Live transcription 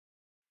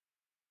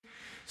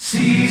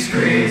Seas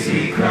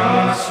Crazy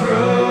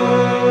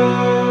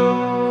Crossroads.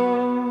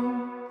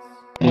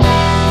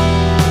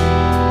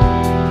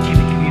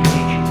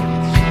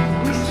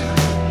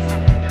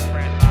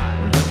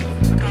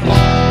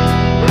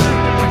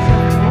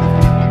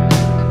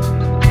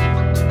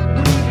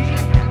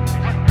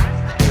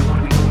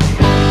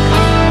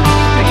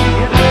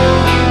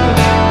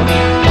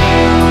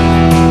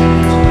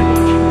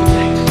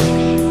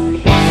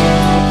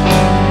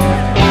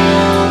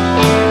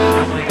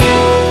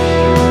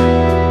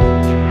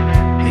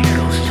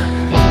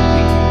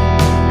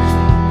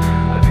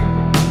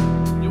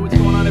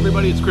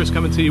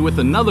 Coming to you with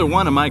another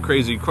one of my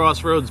Crazy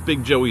Crossroads.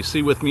 Big Joey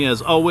C with me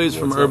as always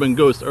from Urban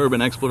Ghost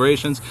Urban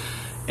Explorations,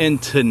 and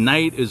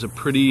tonight is a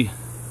pretty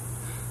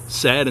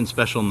sad and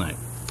special night.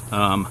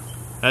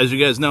 As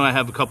you guys know, I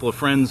have a couple of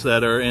friends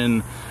that are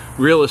in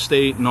real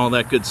estate and all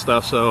that good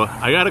stuff, so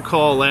I got a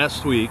call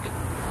last week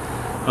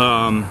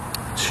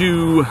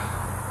to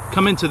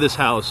come into this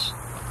house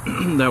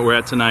that we're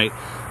at tonight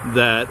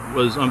that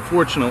was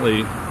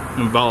unfortunately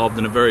involved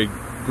in a very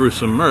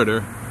gruesome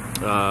murder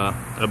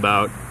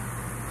about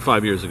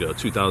 5 years ago,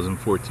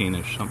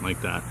 2014-ish, something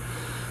like that.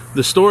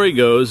 The story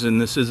goes, and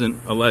this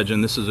isn't a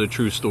legend, this is a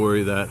true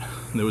story, that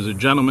there was a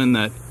gentleman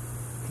that,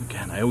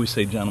 again, I always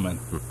say gentleman,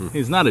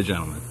 he's not a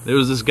gentleman. There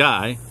was this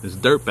guy, this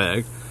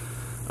dirtbag,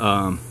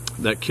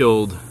 that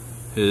killed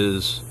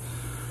his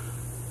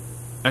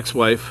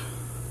ex-wife,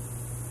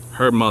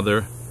 her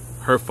mother,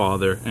 her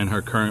father, and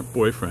her current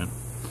boyfriend.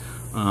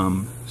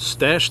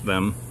 Stashed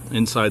them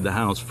inside the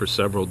house for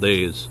several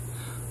days.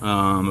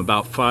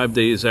 About 5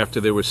 days after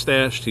they were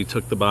stashed, he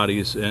took the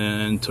bodies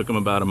and took them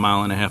about 1.5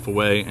 miles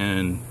away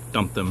and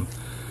dumped them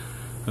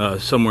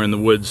somewhere in the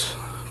woods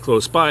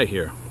close by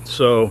here.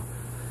 So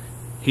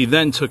he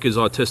then took his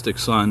autistic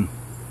son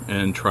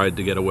and tried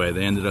to get away.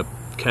 They ended up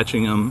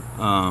catching him,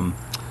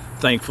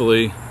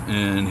 thankfully,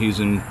 and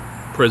he's in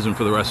prison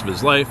for the rest of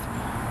his life,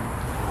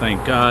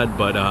 thank God.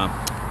 But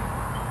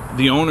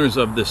the owners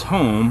of this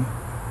home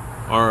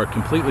are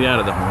completely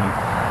out of the home.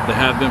 They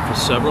have been for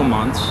several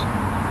months.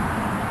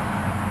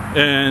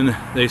 And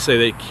they say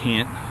they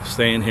can't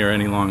stay in here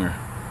any longer.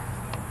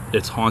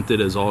 It's haunted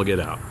as all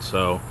get out.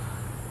 So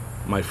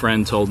my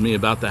friend told me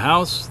about the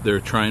house. They're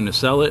trying to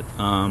sell it.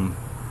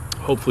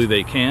 Hopefully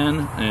they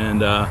can. And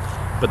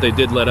but they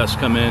did let us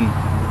come in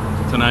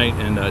tonight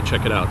and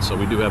check it out. So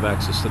we do have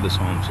access to this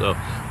home. So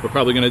we're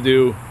probably going to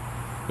do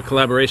a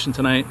collaboration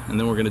tonight, and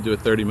then we're going to do a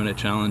 30-minute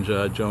challenge,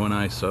 Joe and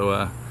I.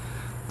 So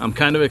I'm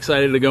kind of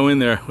excited to go in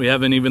there. We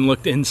haven't even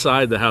looked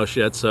inside the house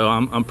yet, so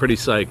I'm pretty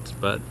psyched.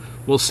 But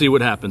we'll see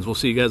what happens. We'll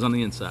see you guys on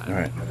the inside. All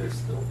right. There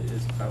still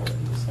is power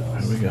in this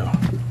house. There we go.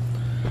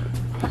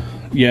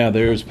 Yeah,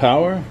 there's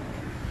power,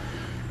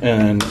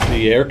 and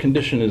the air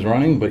condition is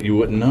running, but you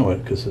wouldn't know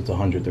it because it's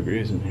 100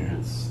 degrees in here.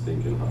 It's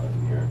stinking hot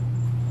in here.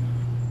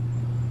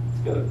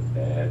 It's got a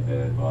bad,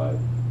 bad vibe.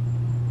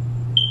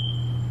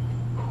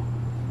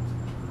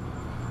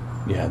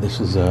 Yeah,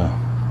 this is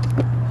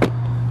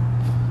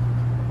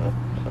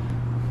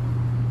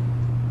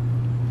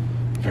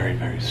very,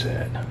 very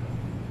sad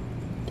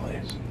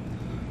place.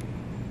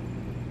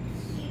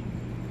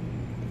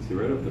 See,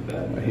 right off the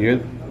bat, I hear. I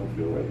don't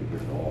feel right here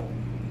at all.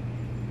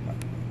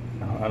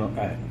 I don't.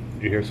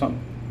 You hear something?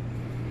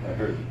 I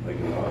heard like a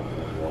knock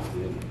when I walked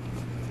in.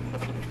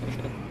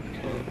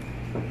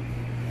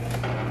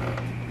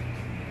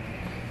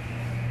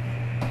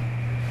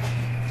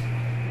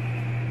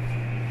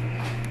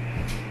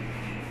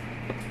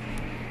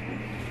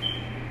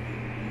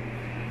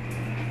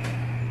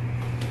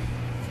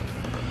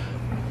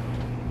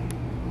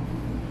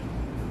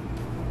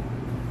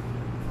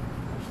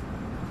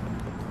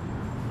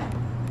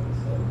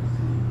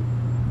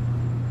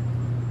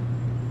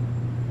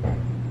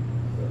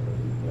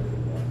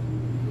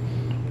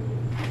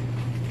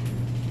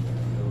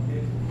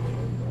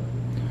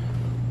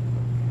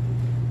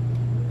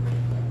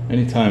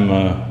 Anytime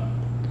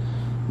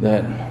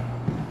that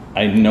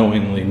I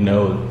knowingly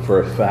know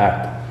for a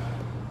fact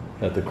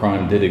that the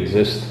crime did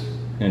exist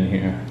in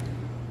here,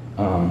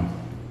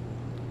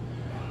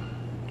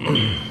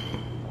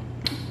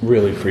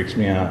 really freaks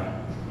me out,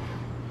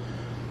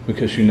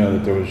 because you know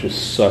that there was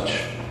just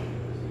such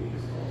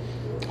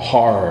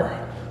horror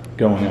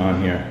going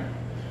on here.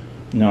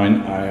 Now,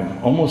 I'm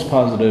almost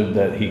positive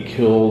that he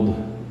killed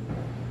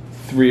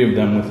 3 of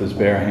them with his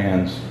bare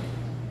hands.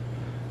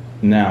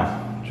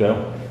 Now,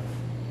 Joe,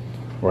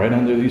 right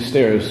under these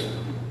stairs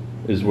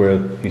is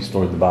where he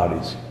stored the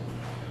bodies.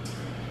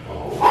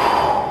 Oh,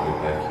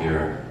 right back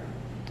here.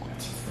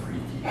 That's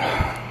freaky.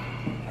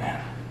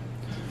 Man.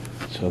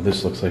 So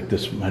this looks like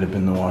this might have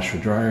been the washer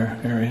dryer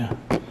area.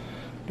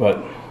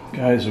 But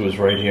guys, it was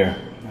right here.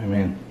 I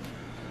mean,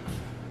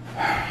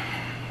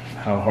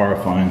 how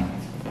horrifying,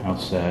 how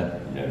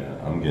sad. Yeah,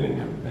 I'm getting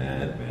a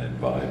bad,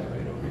 bad vibe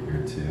right over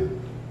here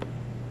too.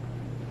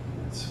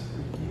 That's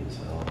freaky as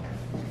hell.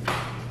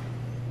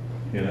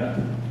 Hear that?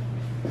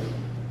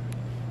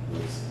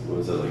 What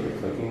was that, like a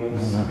clicking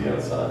noise? No. Be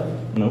outside?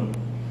 Nope.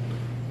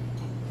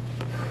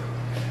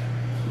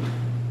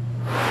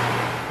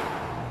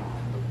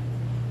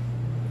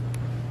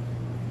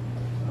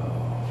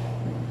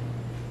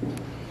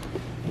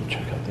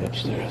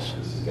 upstairs.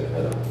 This is gonna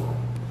head up.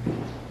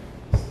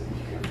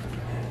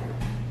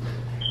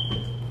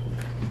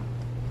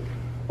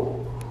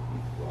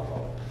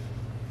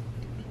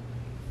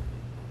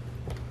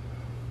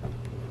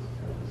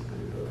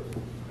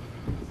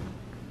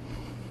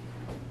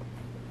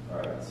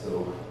 Alright,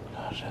 so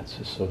Gosh, that's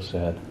just so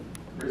sad.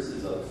 Chris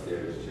is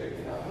upstairs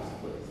checking out this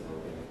place, and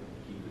we're gonna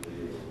keep the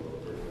videos a little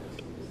different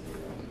so we can stay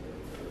downstairs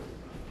first.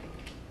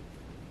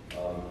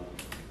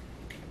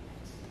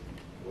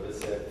 What is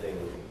that thing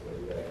way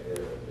back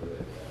there?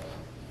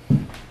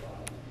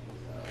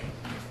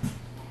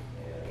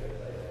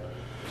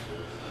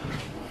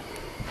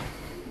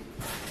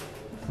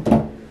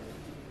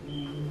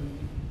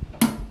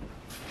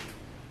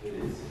 It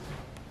is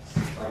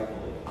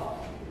stifling hot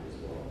here as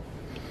well.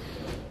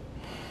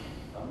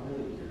 I'm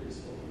really curious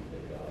what we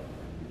pick up.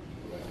 People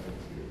that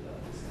went here about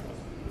this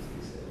house because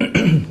they said it's so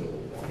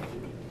wanted.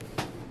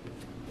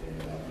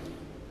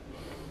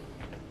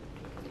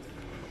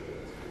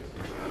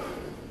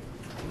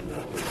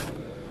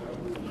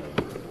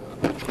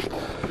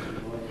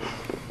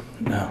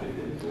 No.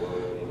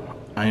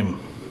 I'm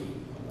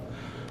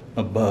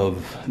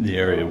above the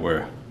area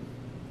where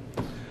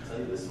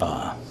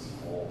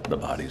the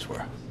bodies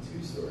were.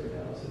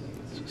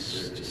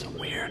 It's just a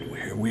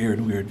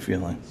weird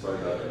feeling.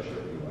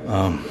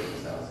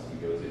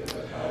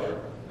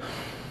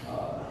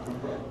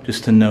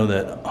 Just to know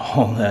that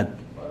all that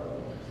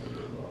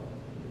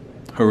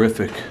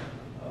horrific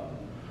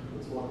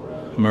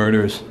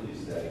murders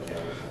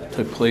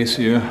took place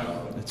here.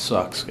 It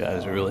sucks,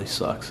 guys. It really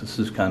sucks. This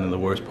is kind of the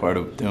worst part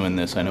of doing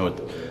this. I know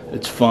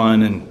it's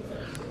fun and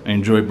I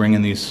enjoy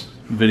bringing these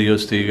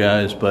videos to you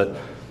guys, but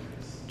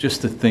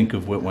just to think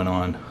of what went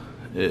on,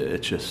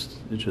 it's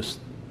just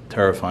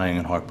terrifying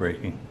and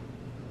heartbreaking.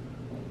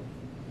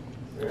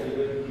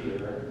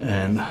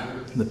 And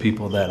the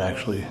people that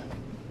actually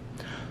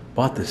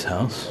bought this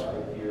house,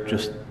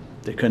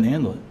 they couldn't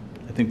handle it.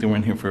 I think they were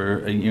in here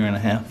for a year and a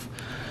half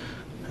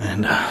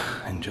and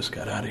just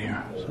got out of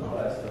here. So.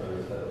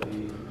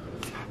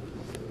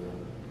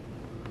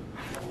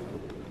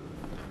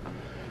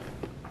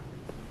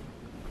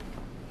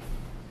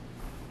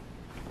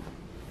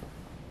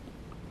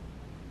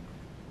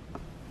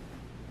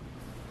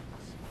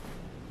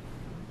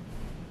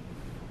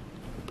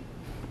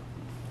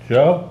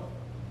 Joe?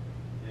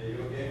 Yeah, you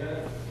okay,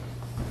 man?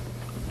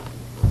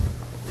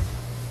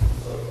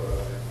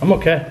 I'm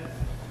okay.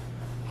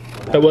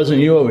 That wasn't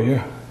you over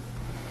here.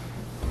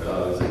 It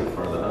was in the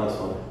front of the house,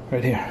 huh?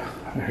 Right here.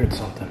 I heard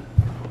something.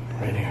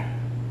 Right here.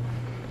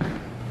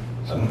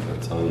 I'm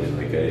telling you,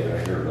 like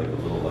I hear like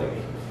a little like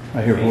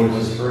I hear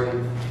voices.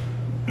 whispering.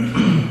 Let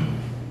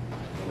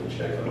me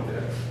check up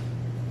there.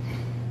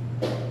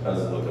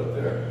 How's it look up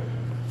there?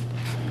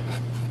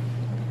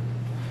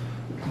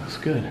 Looks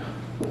good.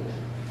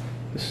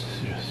 This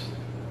is just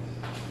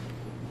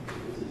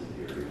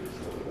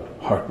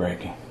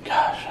heartbreaking.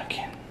 Gosh, I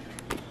can't.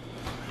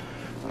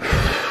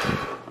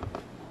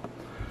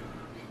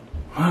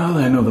 Well,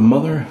 I know the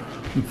mother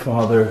and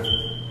father,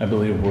 I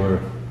believe, were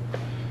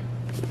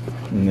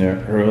in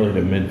their early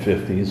to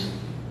mid-50s.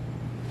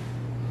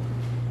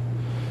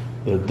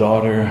 The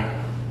daughter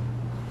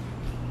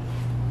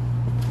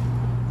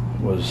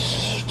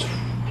was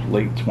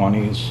late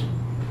 20s.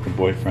 The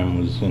boyfriend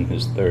was in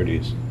his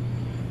 30s.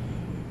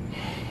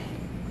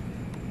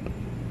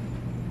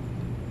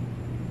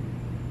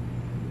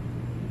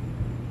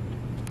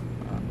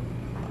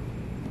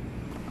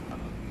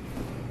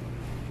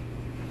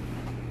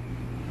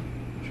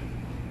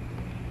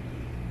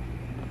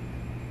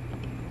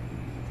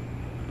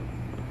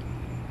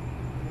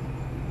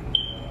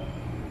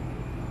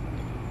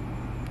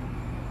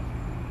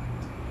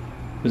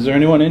 Is there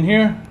anyone in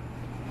here?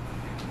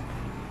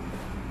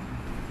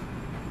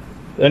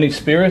 Any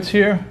spirits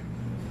here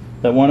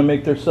that want to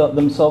make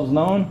themselves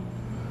known?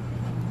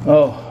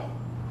 Oh.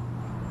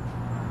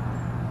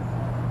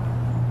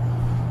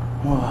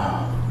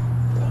 Wow.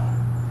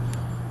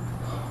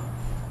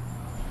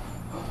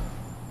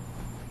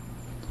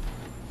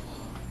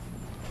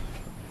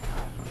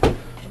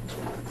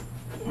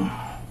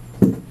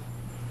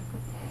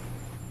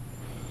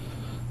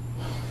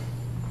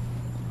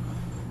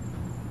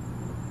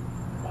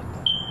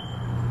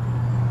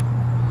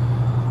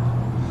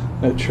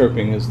 That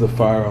chirping is the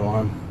fire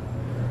alarm.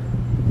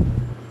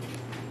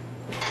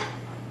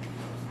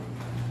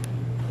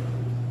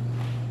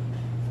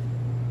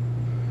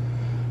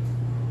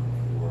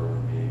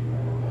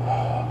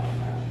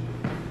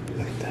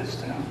 Look at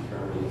this too.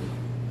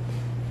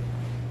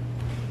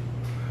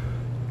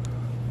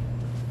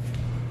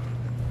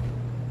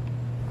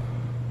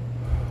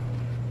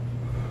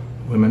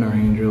 Women are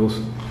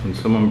angels. When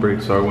someone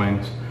breaks our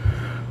wings,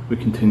 we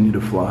continue to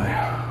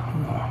fly.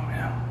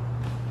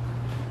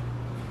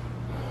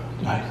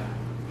 Nice.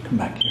 Come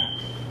back here.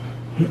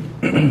 Feel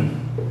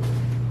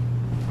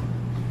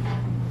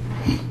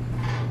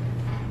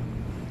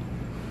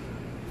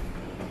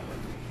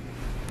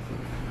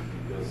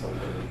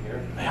something in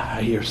here? Yeah,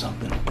 I hear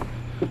something.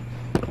 I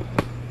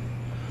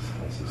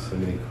see so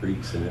many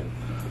creaks in it.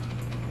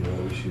 You know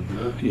what we should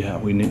do? Yeah,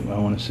 we need. I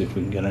want to see if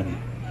we can get any.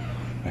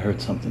 I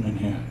heard something in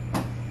here.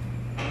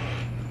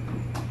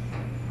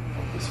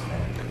 This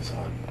fan goes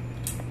on.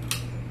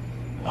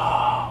 Oh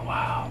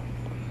wow!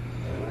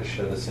 I'm gonna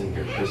shut us in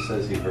here. Chris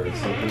says he heard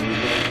something in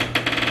here.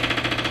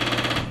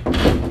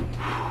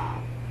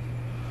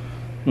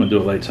 You want to do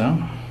a lights out?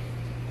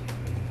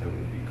 That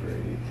would be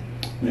great.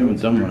 We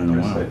haven't done one in a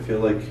Chris, while. I feel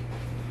like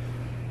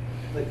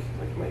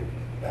my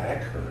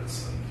back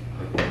hurts.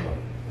 Like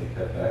I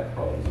had back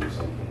problems or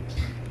something.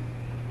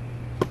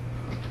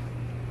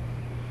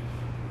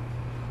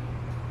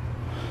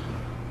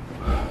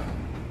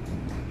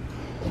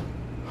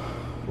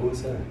 What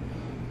was that?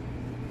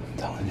 I'm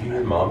telling Did you you,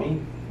 hear mommy?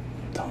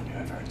 I'm telling you,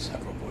 I've heard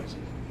several voices.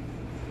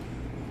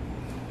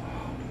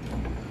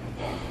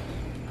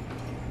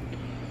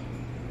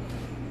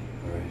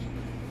 Alright.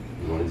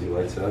 You want to do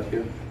lights out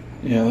here?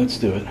 Yeah, let's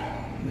do it.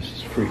 This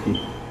is freaky.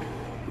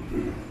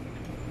 I'm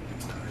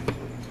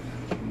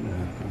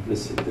gonna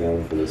sit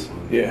down for this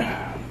one.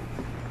 Yeah.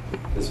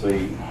 This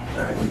way, you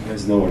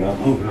guys know we're not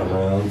moving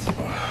around.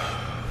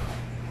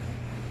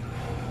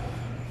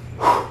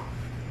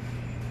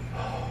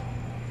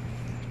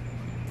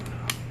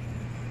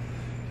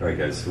 Alright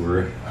guys, so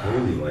we're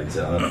gonna do lights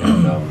out,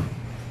 and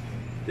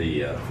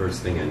the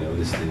first thing I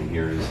noticed in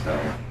here is how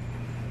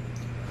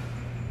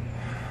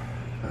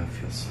I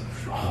feel so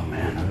Oh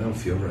man, I don't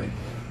feel right.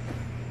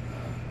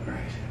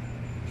 Alright,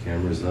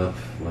 camera's up,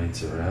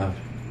 lights are out.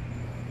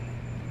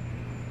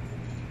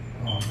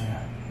 Oh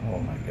man. Oh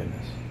my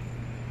goodness.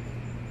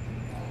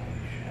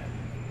 Holy shit.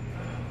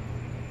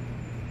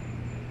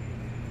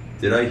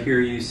 Did I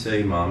hear you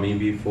say mommy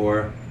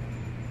before?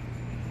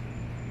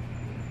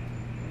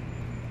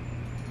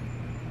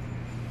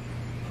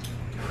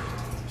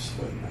 I'm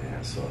sweating my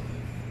ass off.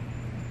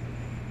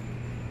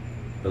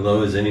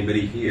 Hello, is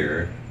anybody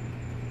here?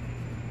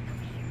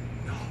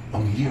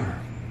 I'm here.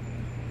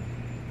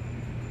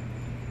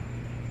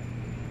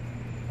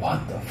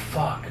 What the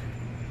fuck?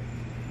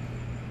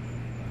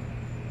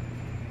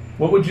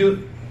 What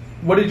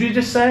did you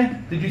just say?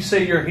 Did you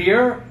say you're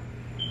here?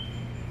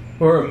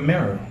 Or a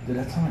mirror? Did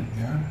that sound like a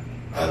mirror?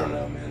 I don't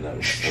know, man. That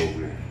was so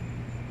weird.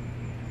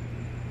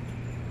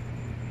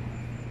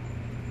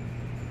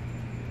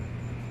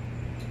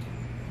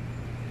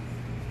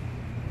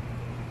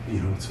 You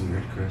know what's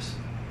weird, Chris?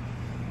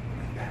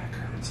 My back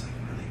hurts like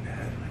really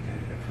bad. Like I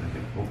feel like I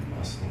pulled a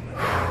muscle in my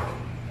back.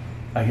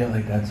 I get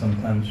like that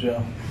sometimes,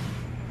 Joe.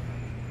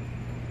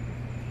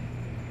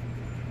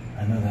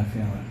 I know that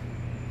feeling.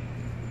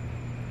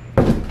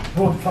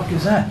 What the fuck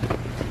is that?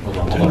 Hold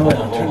on, Turn the light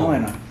on, turn the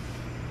light on.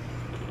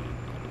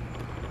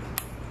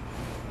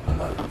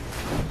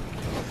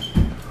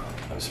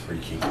 That was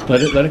freaky.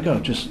 Let it go.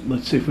 Just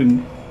let's see if we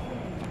can.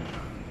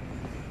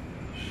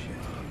 Shit.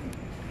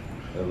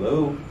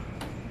 Hello?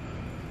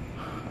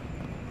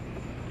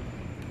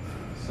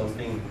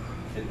 Something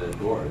hit the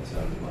door, it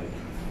sounded like.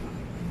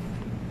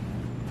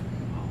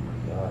 Oh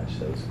my gosh,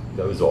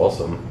 that was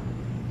awesome.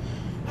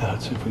 Yeah,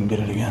 let's see if we can get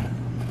it again.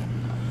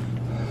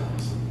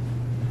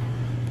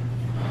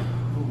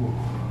 Ooh.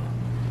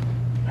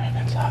 Man,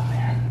 it's hot in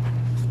here.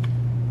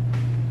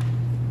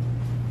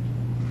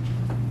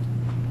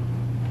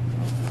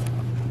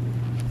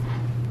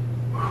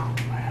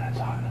 Whew, man, it's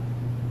hot.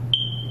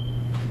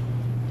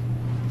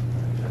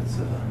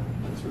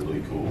 That's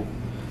really cool.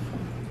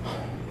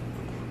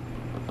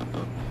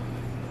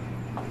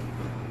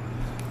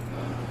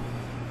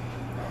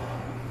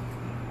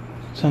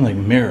 Sound like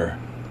mirror.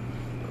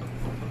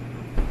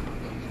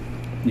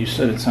 You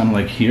said it sounded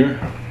like here?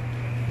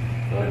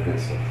 I've got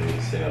something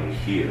to say I'm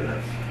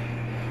here.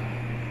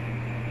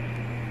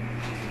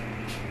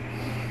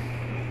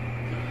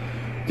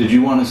 Did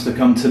you want us to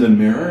come to the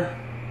mirror?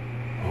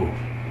 Oh.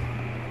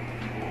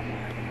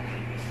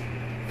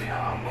 Feel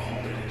how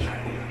cold it is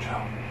right here,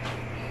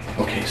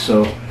 Joe. Okay,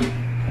 so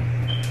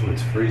Oh,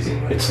 it's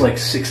freezing right it's now. like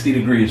 60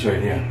 degrees right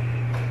here.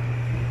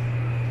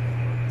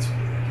 It's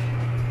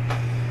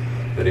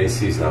weird. But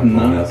AC's not No,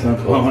 blowing out. it's not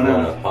the blowing cold's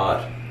blowing out. up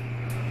hot.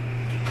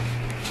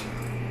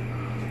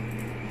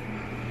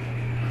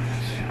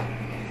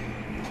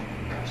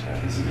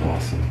 This is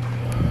awesome.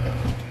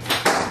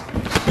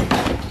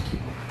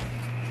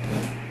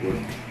 What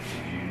did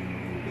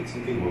you hit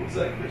something? What was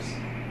that, Chris?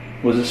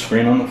 Was a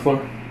screen on the floor?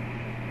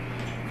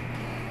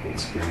 What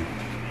screen?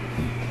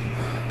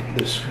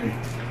 This screen.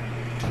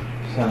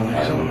 Sound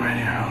like something right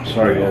here. I'm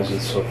sorry guys,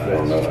 it's so I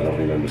don't fast. know. I don't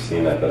remember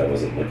seeing that, but I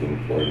wasn't looking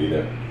for it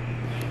either.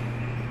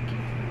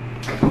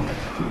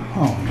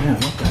 Oh man,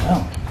 what the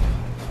hell?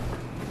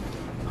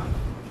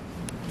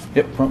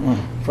 Yep, front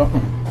room, front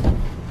room.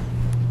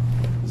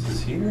 This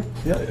is here?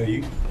 Yeah. Are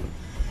you?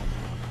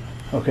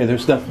 Okay,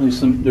 there's definitely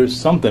there's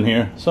something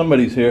here.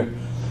 Somebody's here.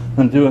 I'm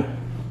gonna do it.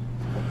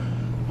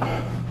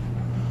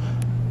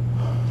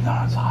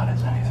 No, it's hot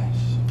as anything.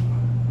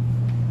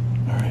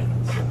 All right,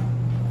 let's.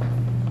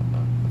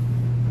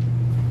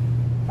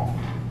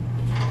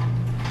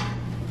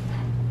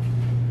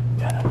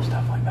 Yeah, that was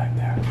definitely back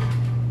there.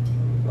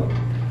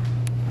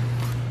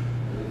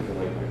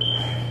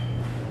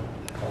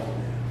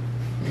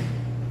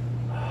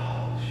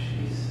 Oh,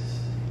 jeez.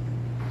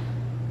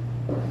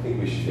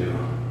 you do?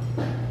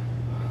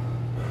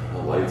 The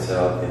lights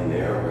out in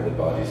there where the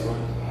bodies were?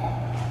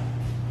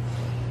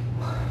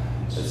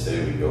 Just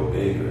say we go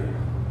big or, you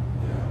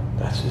know.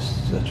 That's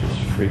just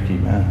freaky,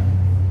 man.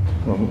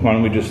 Well, why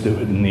don't we just do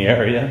it in the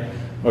area?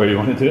 Or you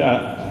want to do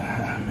that?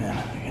 Man,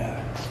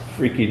 yeah, it's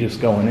freaky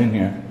just going in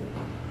here.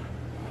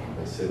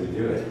 I say we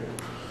do it.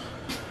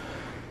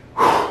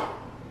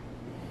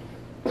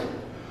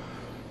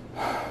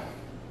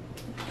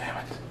 Damn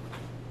it.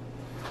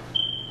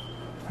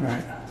 All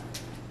right.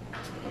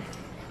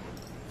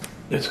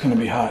 It's going to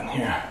be hot in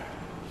here.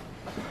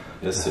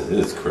 Yes, it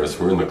is, Chris.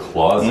 We're in the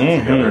closet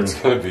together. It's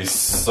going to be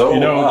so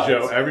hot.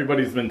 Joe,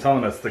 everybody's been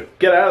telling us to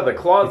get out of the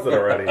closet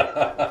already.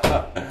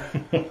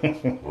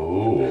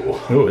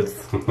 Ooh,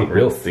 it's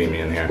real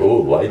steamy in here.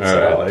 Ooh, lights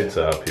out. Lights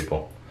out,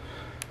 people.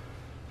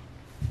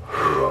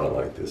 Ooh, I don't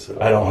like this at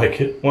all. I don't like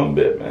it one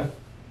bit, man.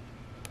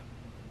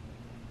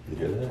 You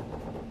hear that? It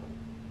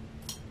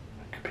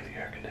could be the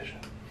air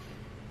conditioning.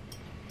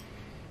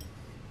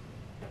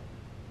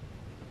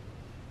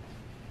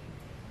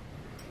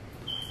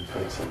 I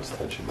feel like someone's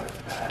touching my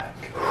back.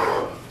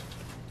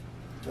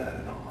 That I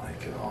don't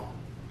like at all.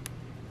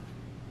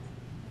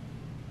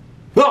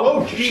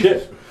 Oh,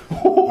 shit!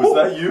 Was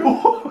that you?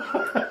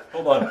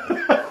 Hold on.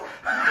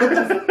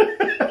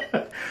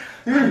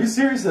 Dude, are you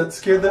serious? That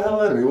scared the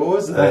hell out of me. What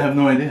was that? I have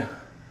no idea.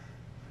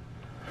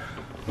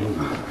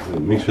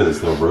 Make sure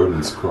there's no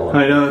rodents crawling.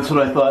 I know, that's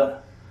what I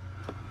thought.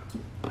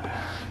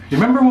 You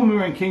remember when we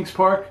were in Kings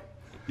Park?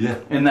 Yeah.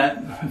 And that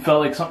it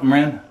felt like something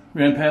ran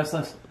past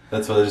us?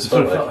 That's what I just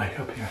That's what felt it like.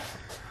 felt like up here.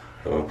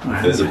 Oh,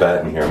 there's a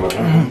bat in here. I'm like,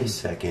 wait a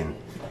second.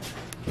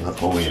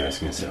 Oh, yeah, I was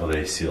going to say, oh,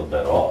 they sealed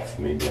that off.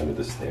 Maybe under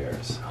the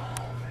stairs. Oh,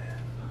 man.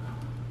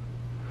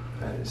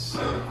 That is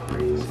so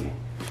crazy.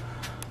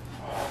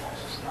 Oh,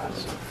 this is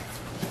nuts.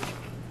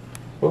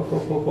 Whoa, whoa,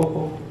 whoa, whoa,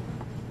 whoa.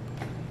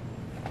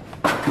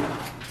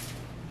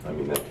 I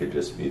mean, that could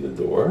just be the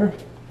door.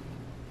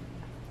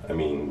 I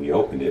mean, we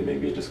opened it.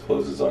 Maybe it just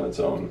closes on its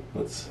own.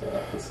 Let's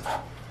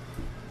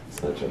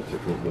not jump to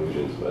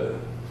conclusions, but...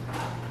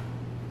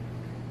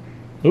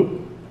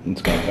 Oop,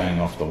 it's going to bang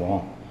off the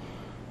wall.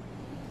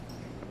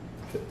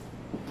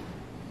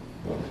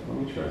 Well, let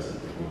me try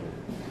something.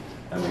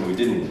 I mean, we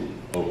didn't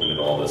open it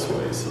all this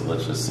way, so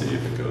let's just see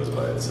if it goes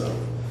by itself.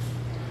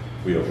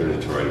 We opened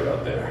it to right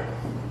about there.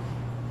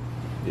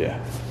 Yeah.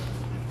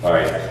 All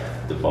right,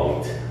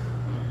 debunked.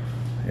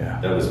 Yeah.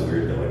 That was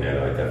weird though, again.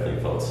 I definitely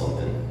felt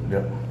something.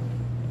 Yep.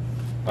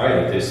 All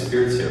right, there's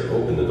spirits here.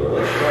 Open the door.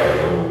 Let's try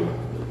it.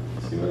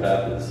 See what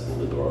happens. Will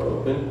the door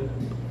open?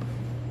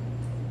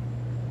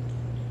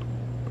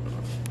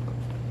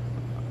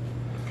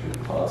 Could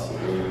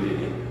possibly be.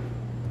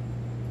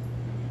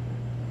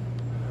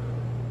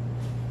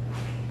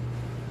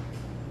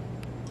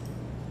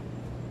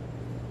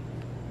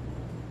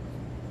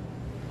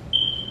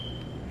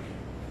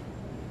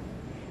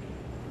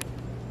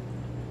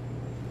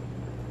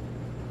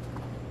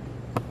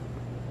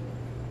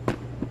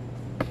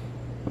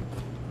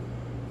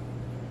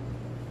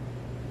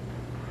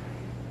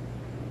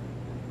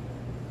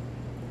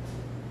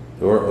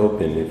 Door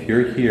open. If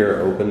you're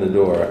here, open the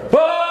door.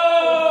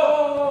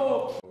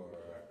 Whoa!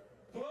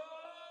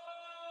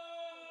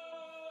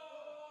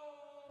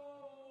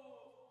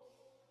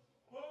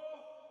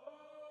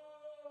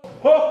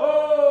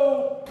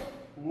 Whoa!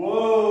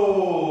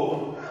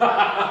 Whoa!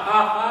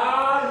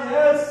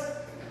 Yes!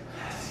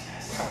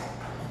 Yes.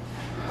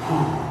 I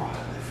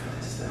live for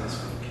this. That is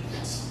fucking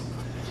awesome.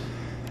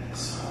 That is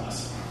so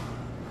awesome.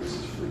 Chris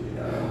is freaking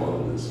out. I'm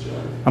loving this,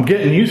 John. I'm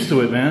getting used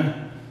to it, man.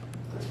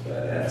 That's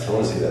badass. I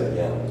want to see that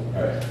again.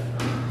 All right.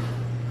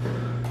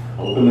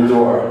 Open the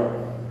door.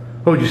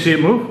 Oh, did you see it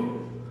move?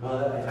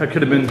 That That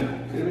could have been. could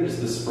have been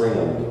just a spring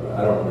on the door.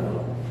 I don't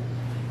know.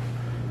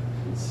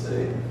 Let's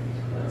see.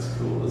 That's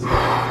cool. Let's go. I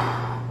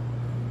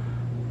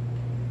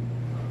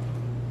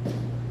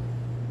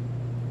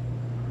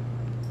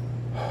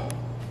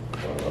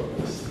love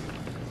this.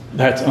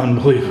 That's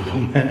unbelievable,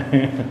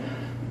 man.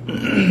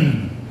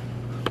 Women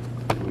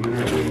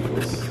are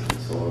wings.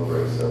 Someone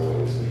breaks their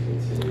wings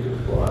and continue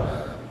to fly.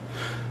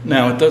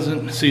 Now, it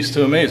doesn't cease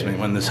to amaze me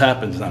when this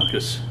happens now,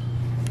 because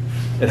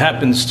it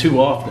happens too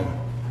often.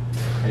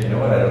 Hey, you know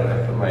what?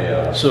 I put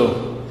my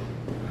So,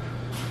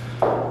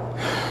 I'm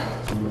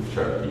gonna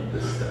try to keep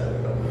this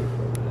static on me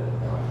for a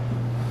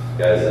minute.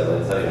 Guys, I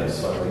let me tell you, I'm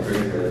smiling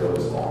great. That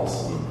was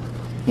awesome.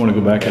 I want to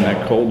go back in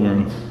that cold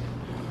room.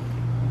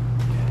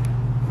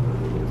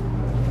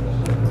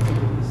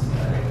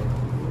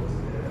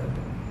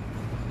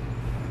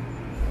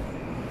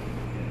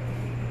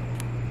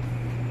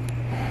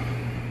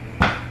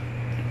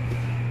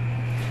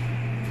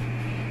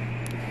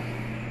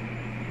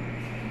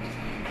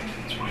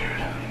 It's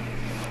weird.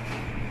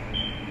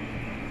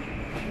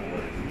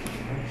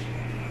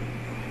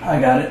 I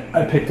got it.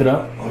 I picked it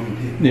up. Oh, you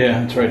did?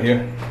 Yeah, it's right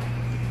here.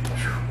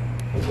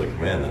 I was like,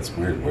 man, that's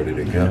weird. Where did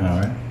it go? Yeah, all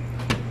right.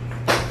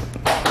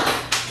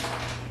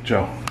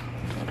 Joe.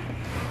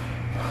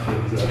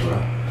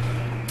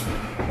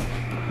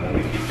 Now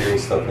we keep hearing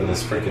stuff in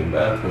this freaking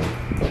bathroom.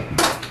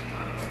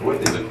 Wait,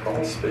 there's a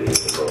crawl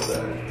space above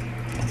that.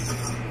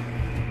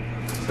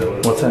 So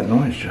What's that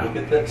noise, Joe? Look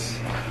at this.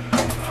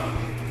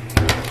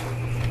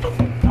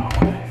 No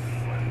way.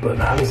 But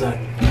how does that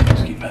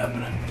just keep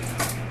happening?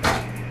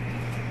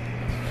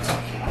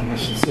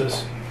 Unless it's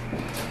this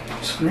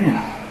screen. I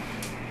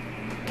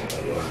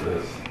love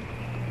this.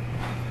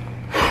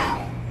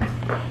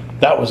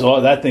 That was all.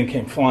 That thing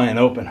came flying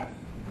open.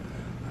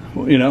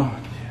 You know,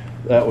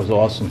 that was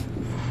awesome.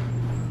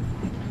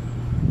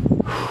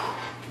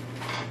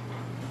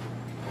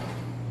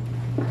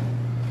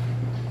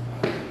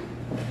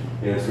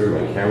 You know, it's weird,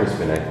 my camera's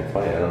been acting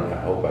funny. I don't know, I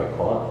hope I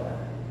caught that.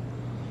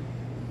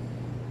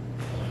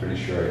 I'm pretty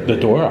sure I did. The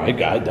door, I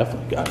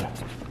definitely got it.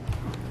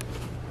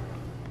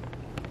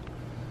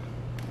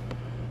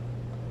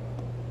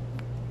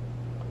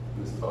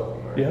 Who's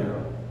talking right Yeah.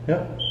 now?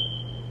 Yeah.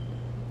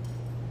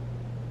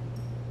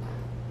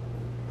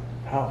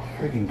 How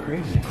freaking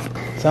crazy.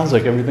 Sounds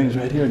like everything's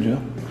right here,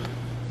 Joe.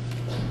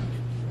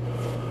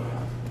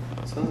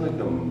 Sounds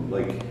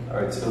like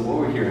alright, so what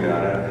we're hearing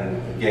now,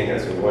 and again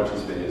guys, when you watch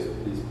these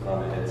videos, please put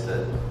on the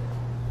headset.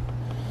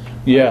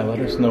 Yeah, let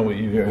us know what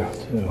you hear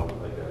too.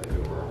 Like a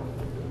door,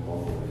 like a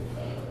mumble,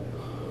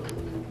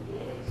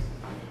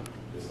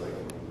 just like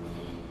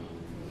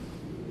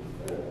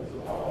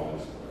how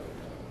almost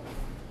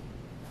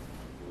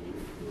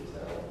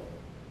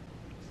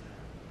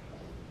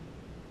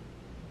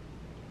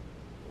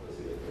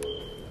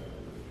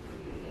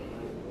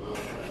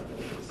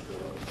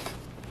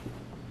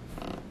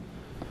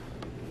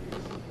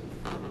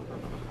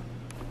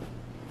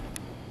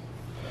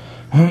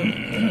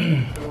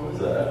what was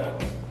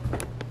that?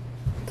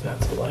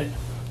 That's the light.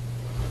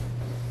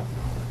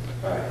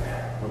 Alright,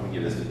 let me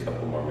give this a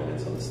couple more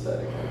minutes on the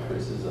static.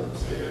 Chris is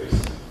upstairs.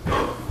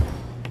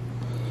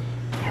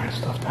 There's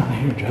stuff down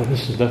here, Joe.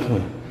 This is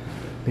definitely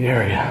the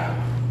area.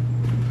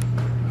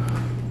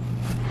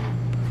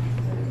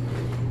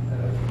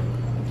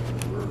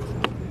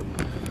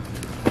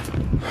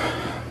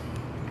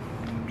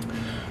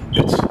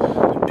 It's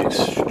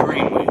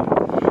extremely,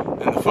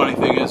 and the funny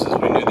thing is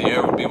we knew the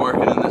air would be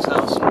working in this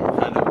house, and we're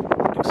kind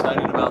of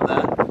excited about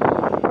that,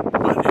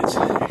 but it's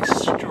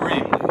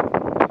extremely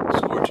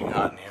scorching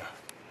hot in here.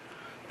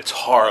 It's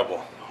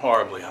horrible,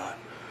 horribly hot,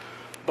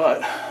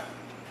 but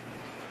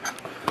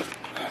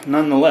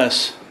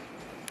nonetheless,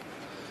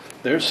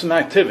 there's some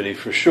activity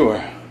for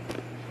sure.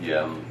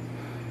 Yeah,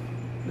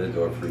 that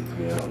door freaked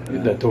me out.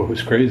 That door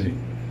was crazy.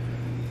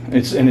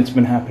 It's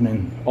been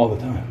happening all the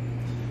time.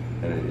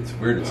 And it's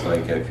weird, it's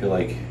like, I feel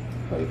like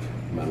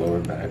my lower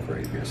back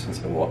right here,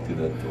 since I walked through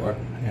that door,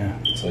 Yeah.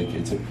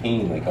 it's a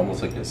pain, like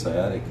almost like a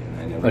sciatic. And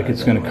I never Like had it's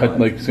that gonna in my cut, life.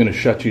 like it's gonna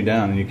shut you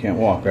down and you can't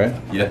walk, right?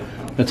 Yeah.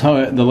 That's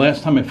how the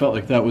last time I felt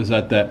like that was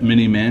at that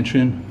mini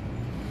mansion.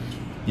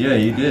 Yeah,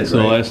 you did, So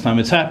right? the last time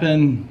it's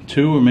happened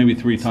 2 or maybe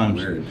 3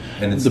 times. Weird.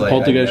 And it's the like,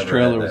 poltergeist I never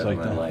trailer had was that like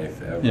in my that.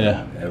 life, ever,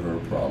 Yeah. ever a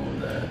problem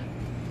with that.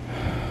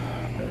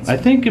 I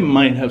think it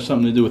might have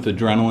something to do with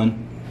adrenaline,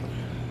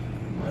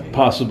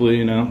 possibly,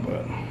 you know.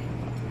 But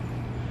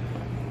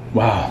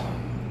wow,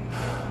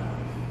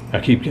 I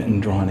keep getting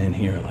drawn in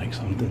here like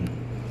something.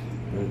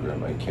 I'm gonna grab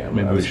my camera.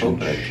 Maybe I we was should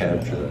hoping I'd shut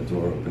capture it. that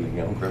door opening.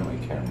 I'll grab my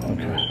camera. I'll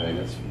be Okay. right back.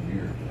 That's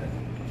weird, man.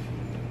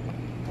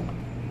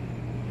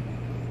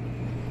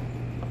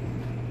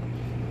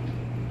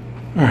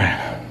 All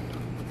right.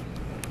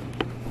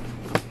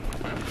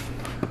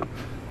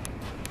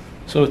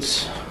 So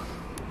it's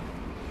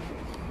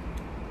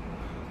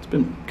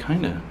been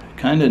kind of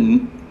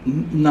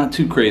not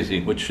too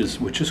crazy, which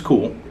is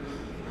cool.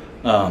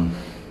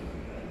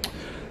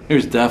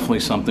 There's definitely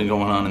something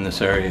going on in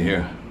this area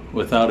here,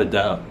 without a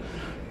doubt.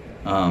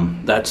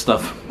 That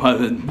stuff by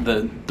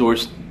the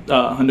doors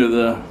under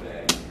the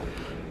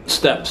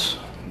steps,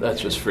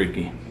 that's just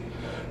freaky.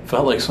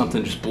 Felt like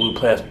something just blew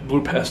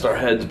past our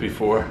heads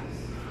before.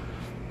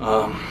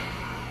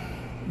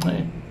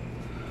 Hey,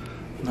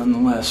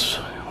 nonetheless,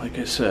 like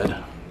I said,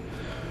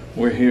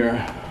 we're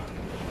here.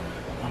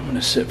 I'm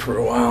gonna sit for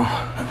a while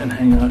and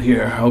hang out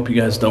here. I hope you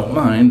guys don't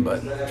mind, but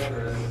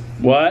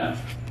what?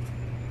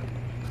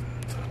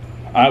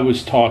 I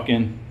was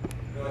talking.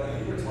 No, I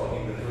think you were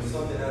talking, but there was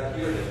something out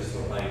here that just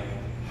went like.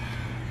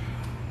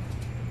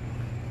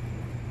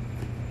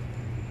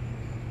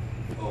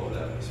 Oh,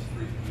 that was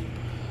freaky.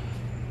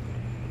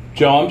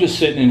 Joe, I'm just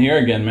sitting in here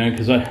again, man,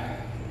 because I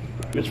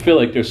just feel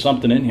like there's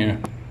something in here.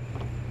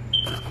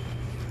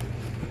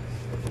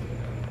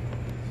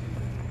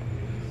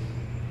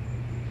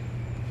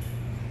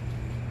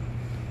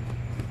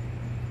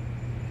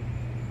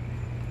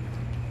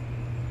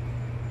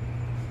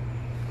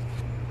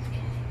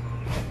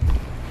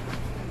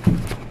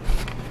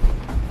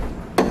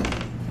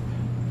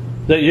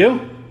 Is that you?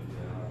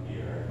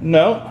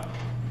 No.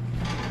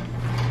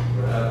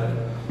 What happened?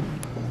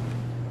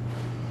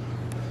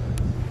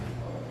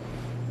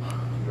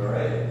 You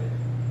alright?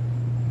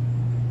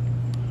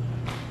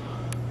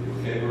 You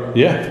okay, bro?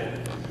 Yeah.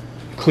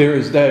 Clear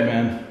as day,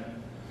 man.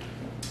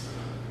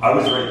 I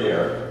was right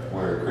there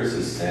where Chris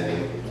is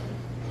standing,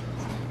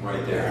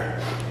 right there,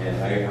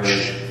 and I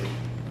heard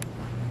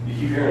You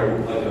keep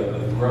hearing like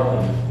a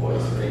growling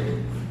voice, right?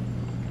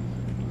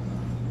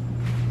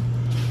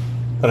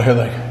 But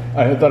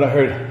I thought I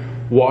heard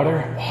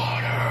water.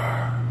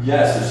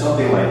 Yes, or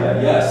something like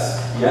that.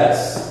 Yes,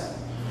 yes.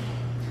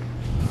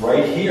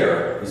 Right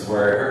here is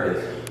where I heard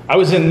it. I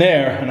was in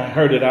there and I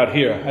heard it out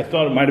here. I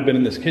thought it might have been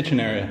in this kitchen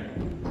area.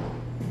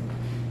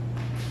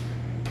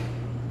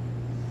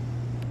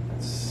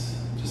 It's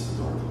just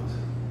the door closed.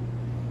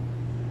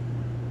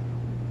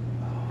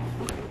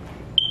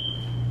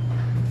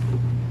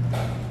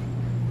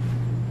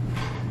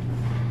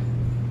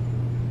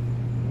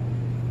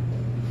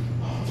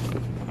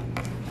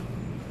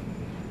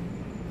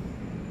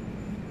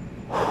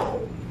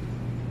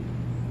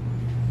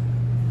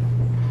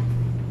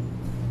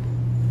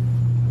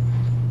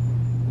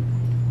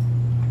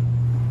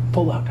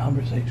 Full out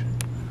conversation.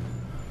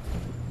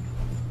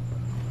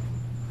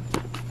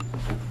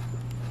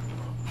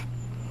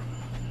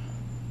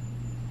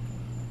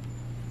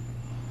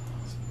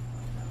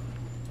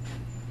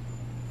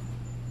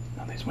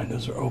 Now these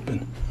windows are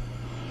open.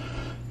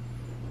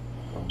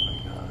 Oh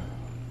my God.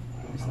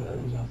 Who's that?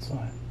 Who's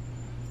outside?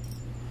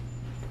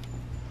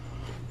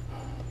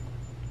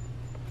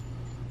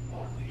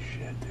 Holy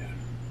shit, dude.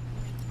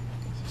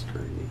 This is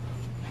crazy.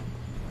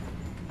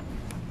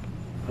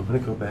 I'm gonna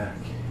go back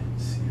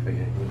and see if I can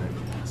get that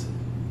glass.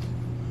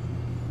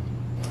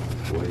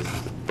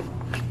 Voice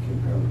can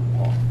barely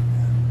walk.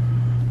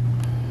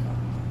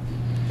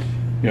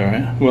 You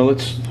alright? Well,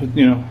 let's,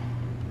 we'll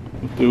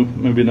do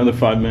maybe another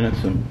 5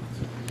 minutes and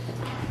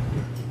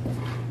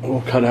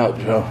we'll cut out,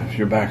 Joe, if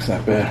your back's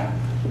that bad.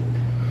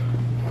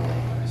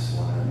 I just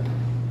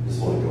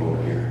want to go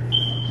over here.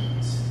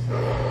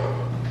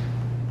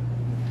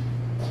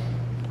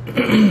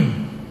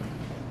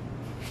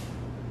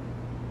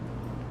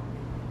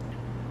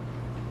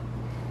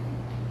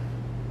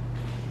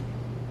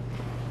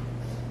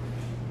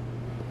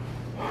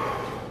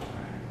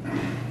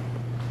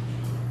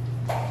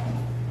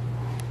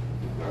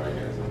 Alright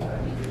guys, I'm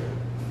back here.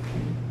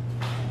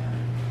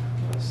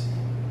 Let's see.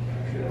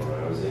 Actually,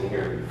 when I was in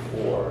here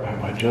before,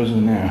 Alright, well, Joe's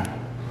in there.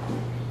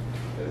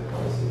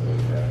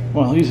 okay.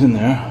 Well, he's in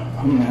there.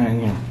 I'm gonna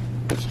hang in.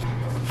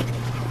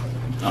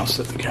 I'll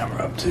set the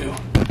camera up too.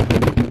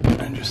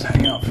 And just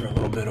hang out for a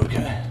little bit,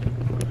 okay?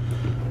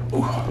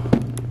 Ooh.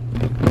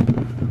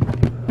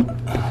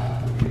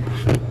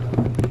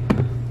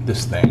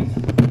 This thing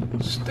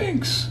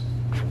stinks.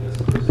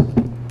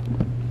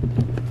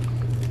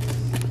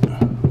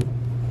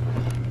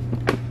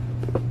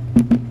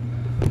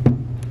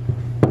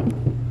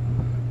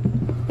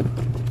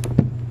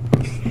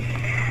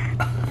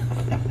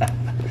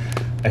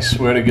 I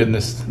swear to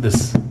goodness,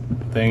 this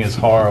thing is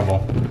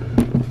horrible.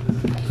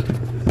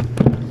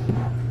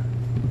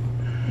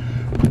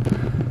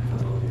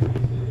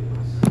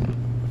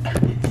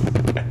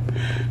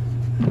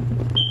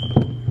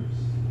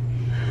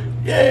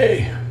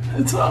 Yay,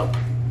 it's up.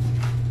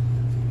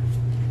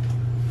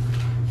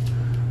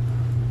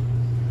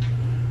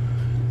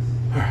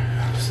 All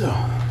right, so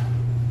I'm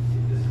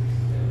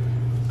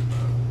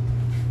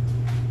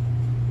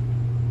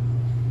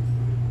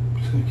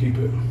just gonna keep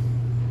it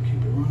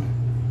running.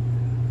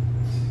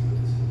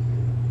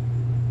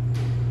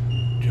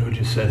 Joe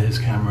just set his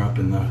camera up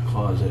in the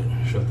closet,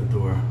 shut the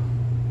door.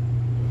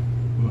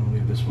 I'm gonna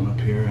leave this one up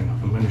here and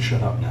I'm gonna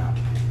shut up now.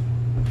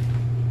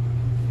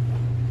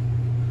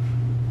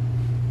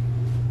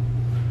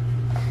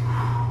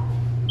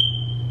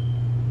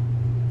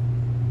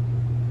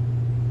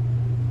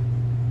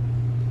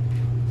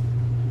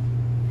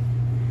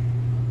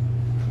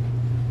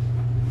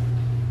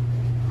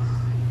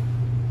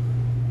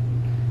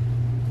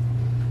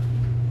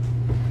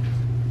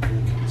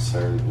 I'm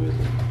concerned with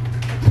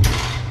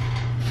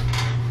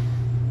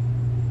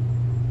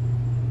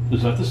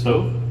Is that the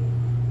stove?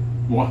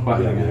 Walk by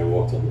it I again.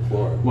 walked on the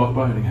floor. Walk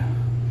by it again.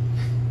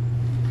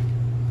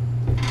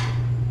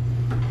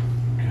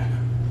 Okay.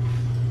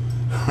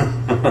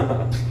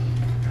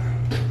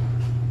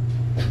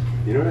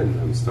 You know what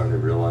I'm starting to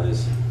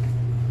realize?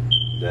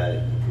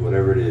 That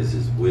whatever it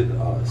is with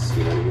us.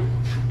 You know what I mean?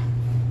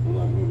 I'm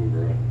not moving,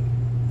 bro.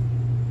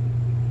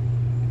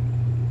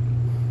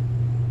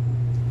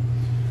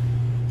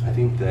 I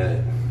think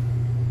that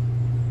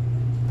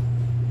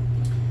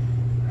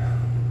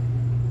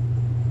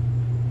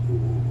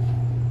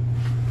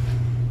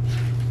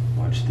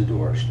watch the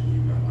door.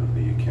 You might want to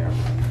be your camera.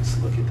 Let's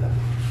look at that.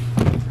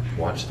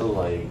 Watch the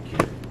light.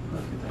 Look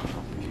at that.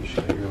 If you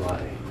show your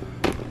light.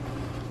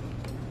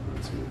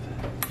 Let's move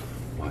that.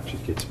 Watch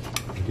it gets.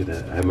 Look at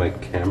that. I have my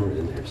camera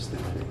in there still.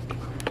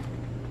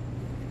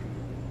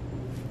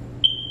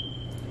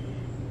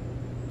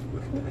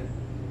 Look at that.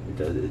 It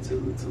does. It's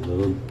a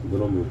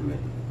little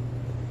movement.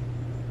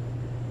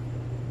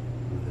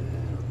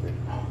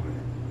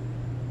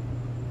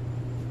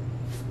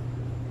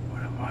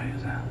 Why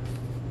is that?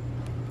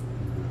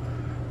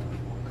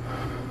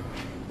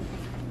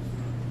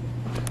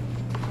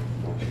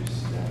 Watch your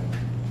step.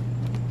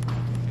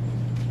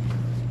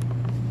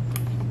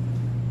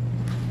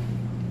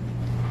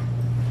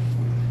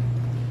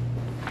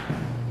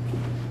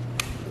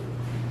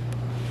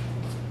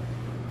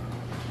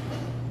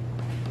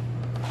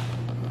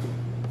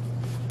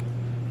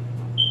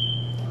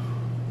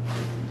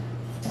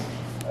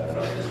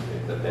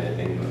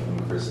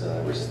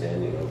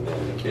 standing over there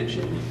in the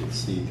kitchen, you can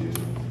see through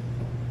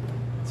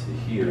to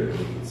here, you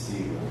can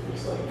see what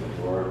looks like the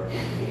door.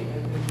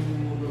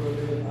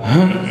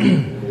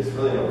 There's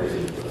really no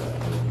reason for that.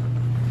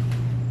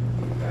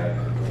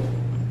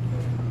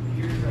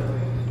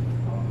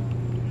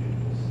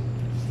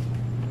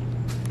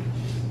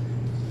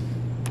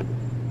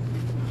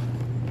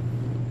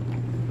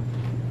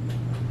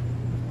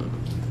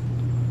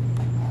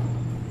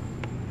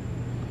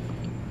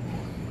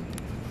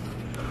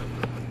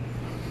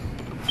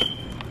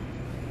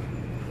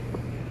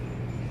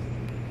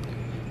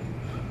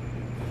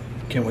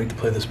 Can't wait to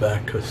play this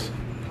back because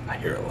I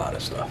hear a lot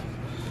of stuff.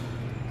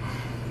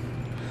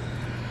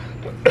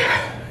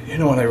 You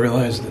know what I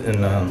realized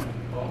in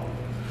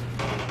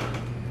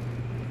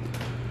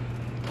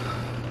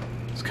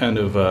it's kind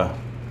of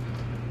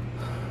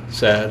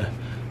sad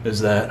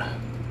is that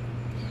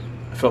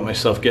I felt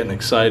myself getting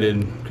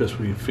excited because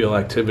we feel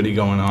activity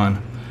going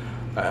on.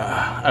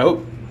 I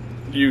hope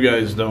you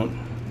guys don't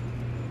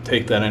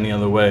take that any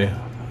other way,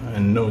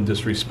 and no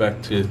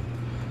disrespect to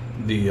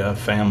the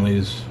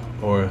families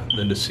or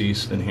the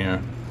deceased in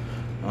here.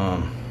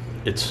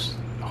 It's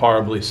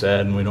horribly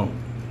sad, and I don't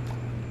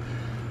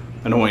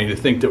want you to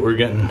think that we're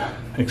getting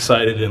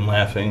excited and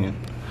laughing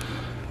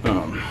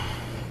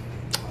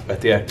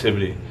at the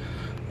activity.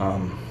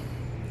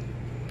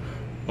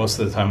 Most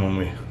of the time when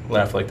we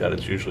laugh like that,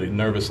 it's usually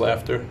nervous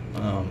laughter.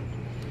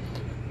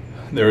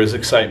 There is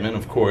excitement,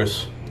 of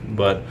course,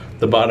 but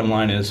the bottom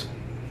line is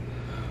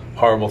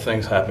horrible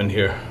things happened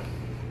here,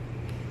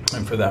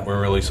 and for that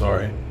we're really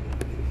sorry.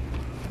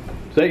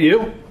 Is that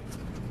you?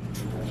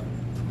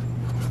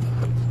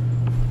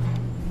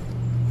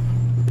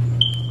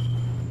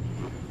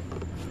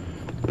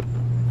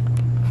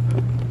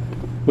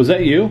 Was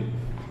that you?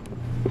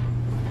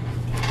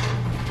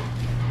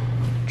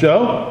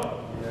 Joe?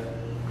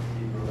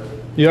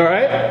 You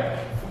alright?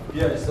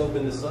 Yeah, just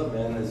open this up,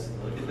 man.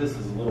 Look at this,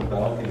 as a little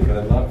balcony, but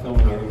I'm not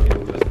filming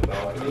anything with just the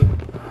balcony.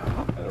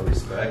 Out of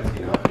respect,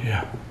 you know.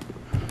 Yeah.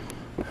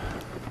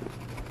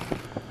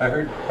 I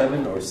heard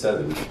 7 or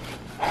 7.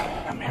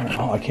 I'm hearing,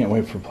 oh, I can't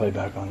wait for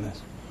playback on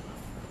this.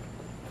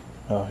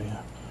 Oh,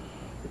 yeah.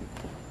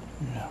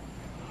 Yeah.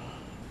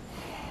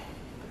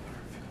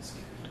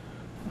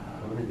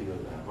 I want to do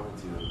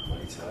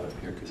lights out up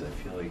here because I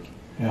feel like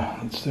Yeah,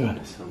 let's do it.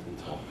 there's something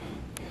talking.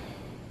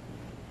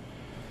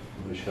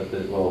 I'm going to shut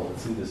that. Well,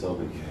 let's leave this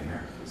open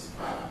here.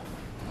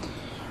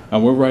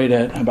 We're right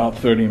at about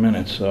 30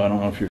 minutes, so I don't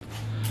know if you're...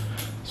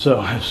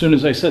 So, as soon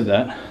as I said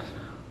that,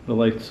 the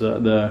lights,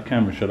 the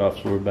camera shut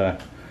off, so we're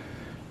back.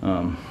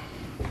 The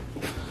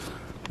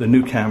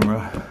new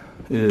camera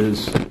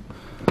is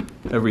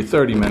every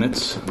 30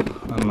 minutes,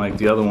 unlike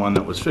the other one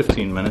that was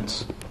 15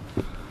 minutes.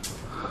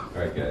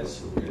 Alright guys,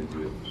 so we're going to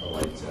do the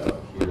lights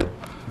out here.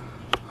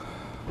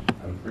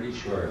 I'm pretty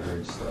sure I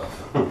heard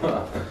stuff.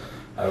 How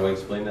do I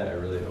explain that? I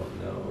really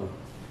don't know.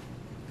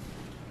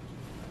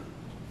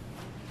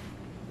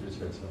 I just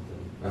heard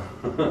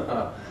something.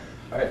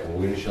 Alright, well,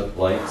 we're going to shut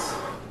the lights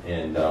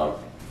and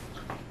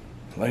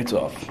Lights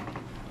off.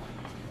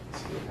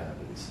 see what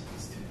happens.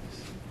 Let's do this.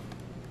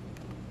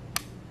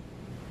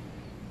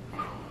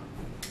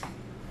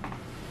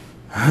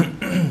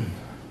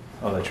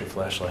 Oh, that's your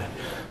flashlight.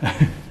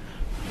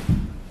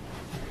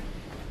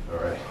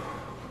 Alright.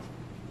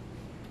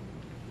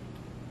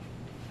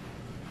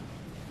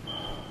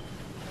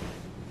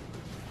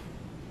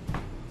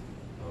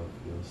 Oh, it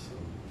feels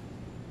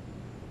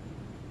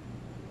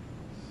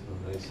so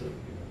nice up here.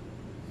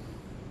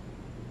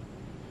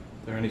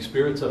 Are there any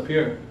spirits up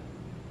here?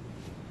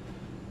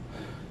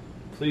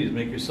 Please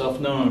make yourself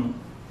known.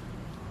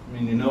 I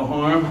mean you no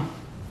harm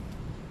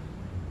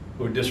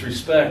or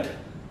disrespect.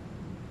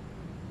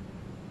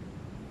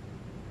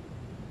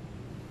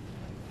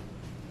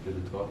 Good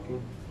at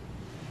talking?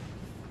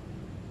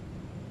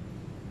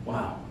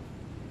 Wow.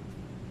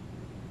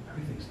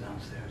 Everything's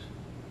downstairs.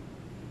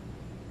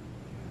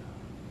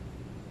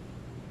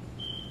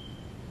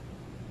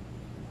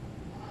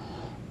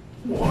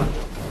 What?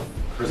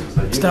 Chris, was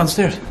that you? It's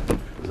downstairs.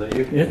 Was that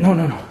you? Yeah,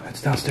 no,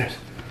 it's downstairs.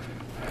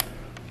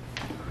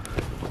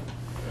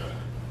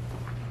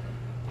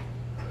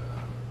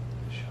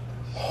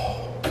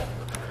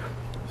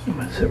 I'm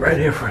gonna sit right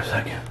here for a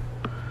second.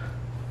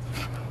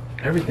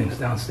 Everything's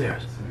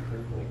downstairs. So we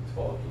heard like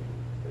talking,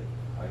 but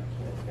I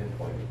can't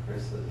pinpoint it.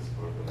 Chris says it's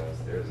coming from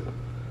downstairs. And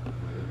I'm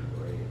gonna be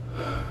great.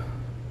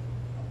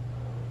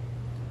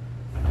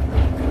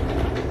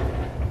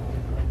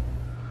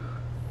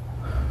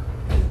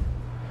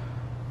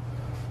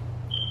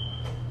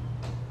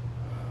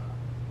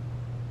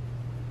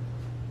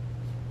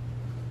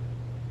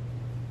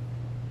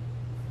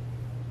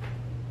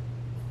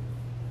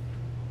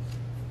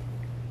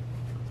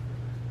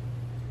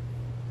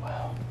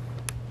 Wow.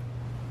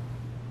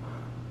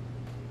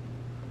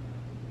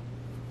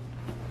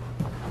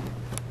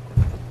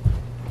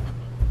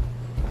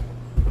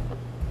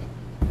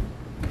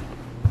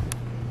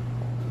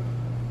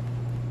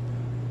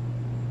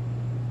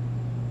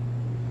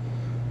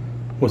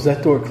 Was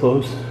that door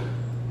closed? To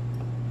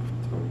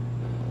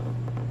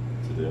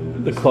the end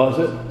of The this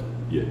closet?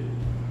 Yeah.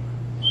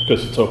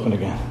 Because it's open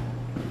again.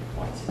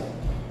 What?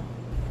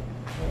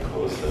 I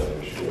closed that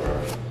for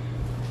sure.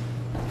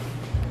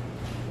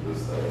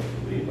 Closed that, I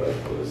believe I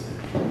closed it.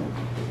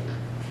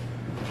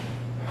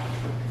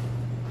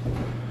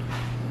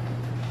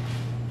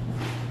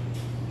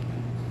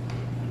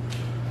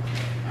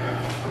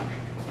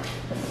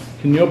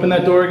 Can you open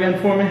that door again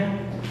for me?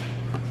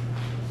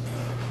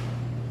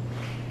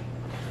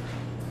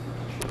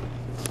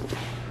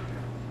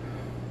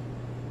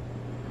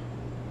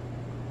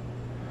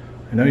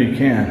 I know you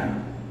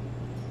can.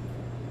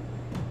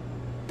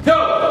 No!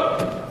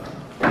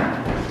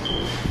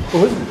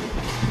 What was it?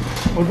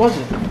 What was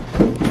it?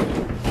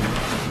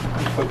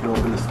 Fucking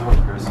open this door,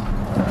 Chris.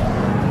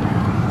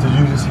 Did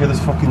you just hear this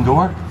fucking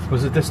door?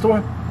 Was it this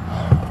door?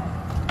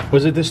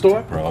 Was it this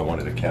door? Bro, I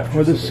wanted to capture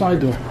Or this side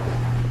door?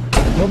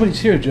 Nobody's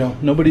here, Joe.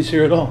 Nobody's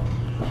here at all.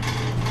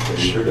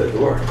 You heard that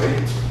door,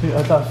 right?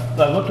 Yeah,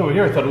 I looked over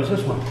here. I thought it was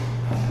this one.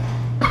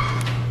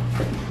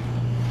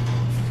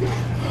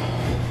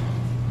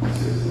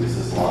 Is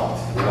this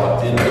locked? We're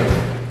locked in.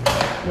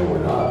 No,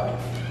 we're not.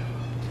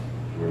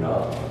 We're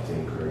not locked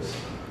in, Chris.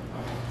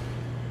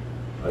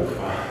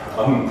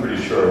 I'm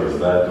pretty sure it was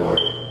that door.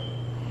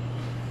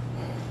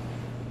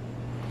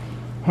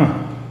 Huh.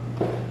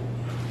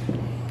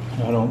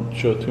 I don't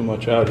show too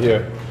much out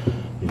here.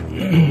 You know, we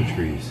have the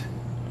trees.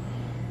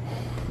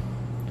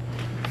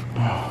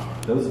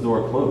 That was the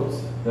door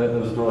closed. That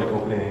was the door like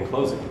opening and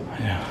closing.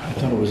 Yeah, I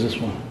thought it was this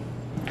one.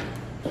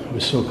 It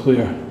was so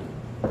clear.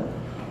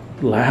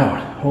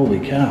 Loud. Holy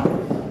cow.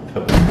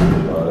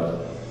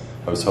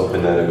 I was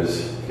hoping that it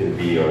was going to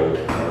be our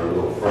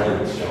little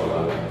friends showing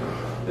up.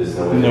 There's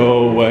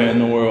No way in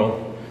the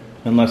world.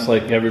 Unless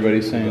like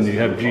everybody's saying, do you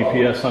have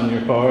GPS on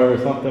your car or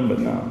something? But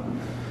no.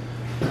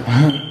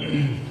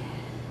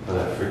 Oh,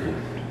 that freaking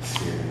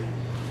scared me.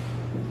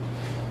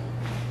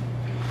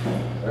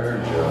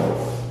 There,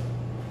 Joe.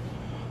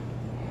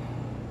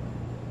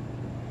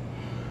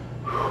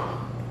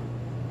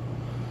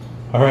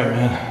 All right,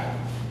 man.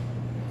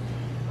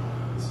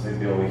 This may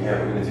be all we have.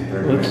 We're going to do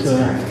 30 minutes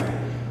anyway.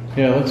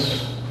 Yeah,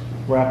 let's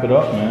wrap it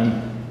up,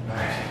 man.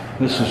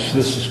 This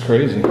is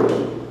crazy.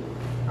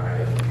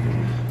 Alright.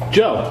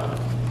 Joe,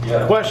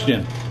 Yeah.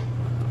 question.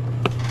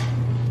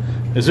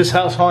 Is this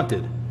house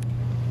haunted?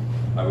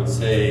 I would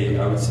say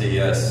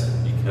yes,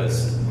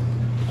 because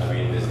I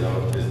mean there's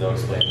no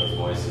explaining those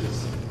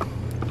voices.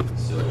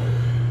 So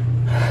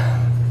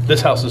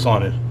This house is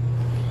haunted.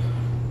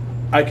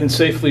 I can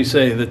safely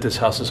say that this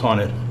house is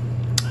haunted.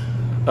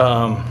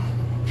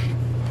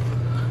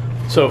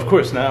 So of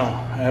course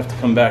now I have to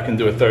come back and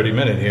do a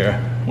 30-minute here,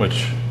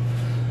 which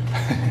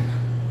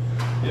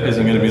yeah,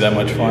 isn't going to be that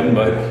much fun,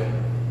 but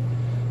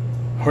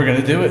we're going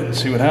to do it and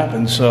see what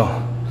happens. So,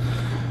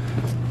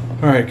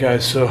 all right,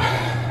 guys. So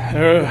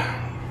we're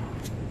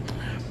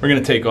going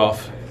to take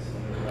off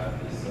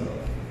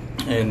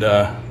and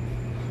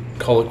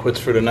call it quits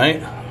for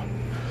tonight.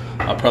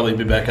 I'll probably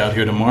be back out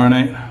here tomorrow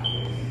night.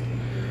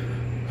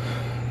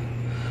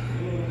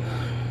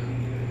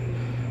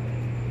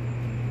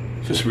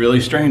 Just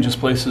really strange. This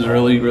place is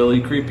really,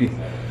 really creepy.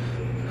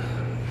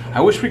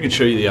 I wish we could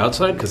show you the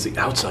outside, because the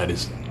outside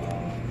is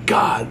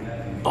god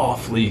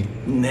awfully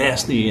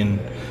nasty, and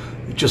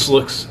it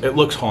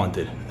looks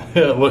haunted.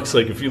 It looks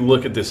like if you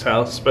look at this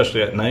house,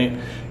 especially at night,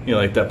 you're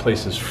like, that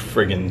place is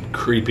friggin'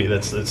 creepy.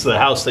 It's the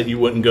house that you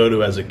wouldn't go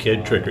to as a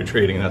kid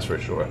trick-or-treating, that's for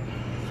sure.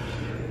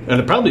 And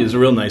it probably is a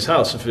real nice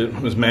house if it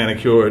was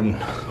manicured and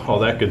all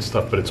that good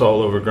stuff, but it's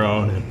all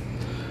overgrown and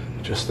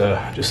just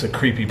a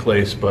creepy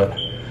place. But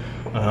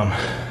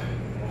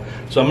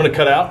so I'm gonna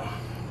cut out,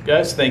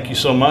 guys. Thank you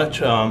so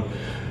much.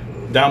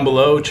 Down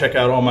below, check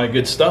out all my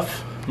good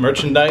stuff,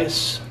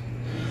 merchandise,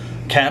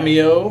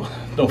 Cameo.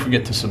 Don't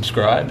forget to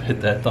subscribe,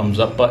 hit that thumbs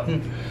up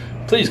button.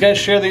 Please, guys,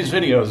 share these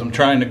videos. I'm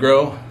trying to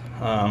grow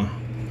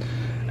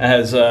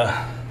as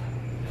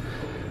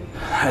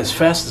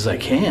fast as I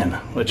can,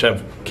 which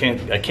I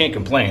can't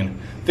complain.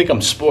 I think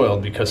I'm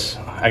spoiled because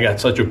I got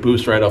such a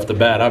boost right off the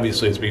bat.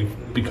 Obviously, it's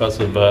because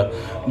of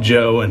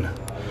Joe and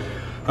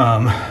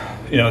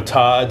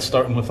Todd,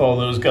 starting with all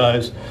those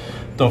guys.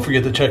 Don't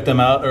forget to check them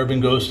out.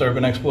 Urban Ghost,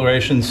 Urban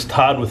Explorations.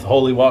 Todd with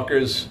Holy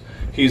Walkers.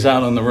 He's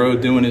out on the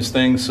road doing his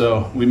thing.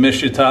 So we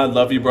miss you, Todd.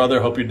 Love you, brother.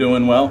 Hope you're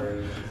doing well.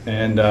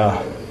 And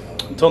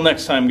until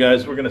next time,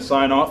 guys, we're gonna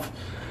sign off,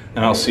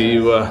 and I'll see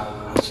you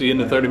in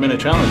the 30-minute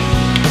challenge.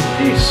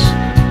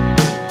 Peace.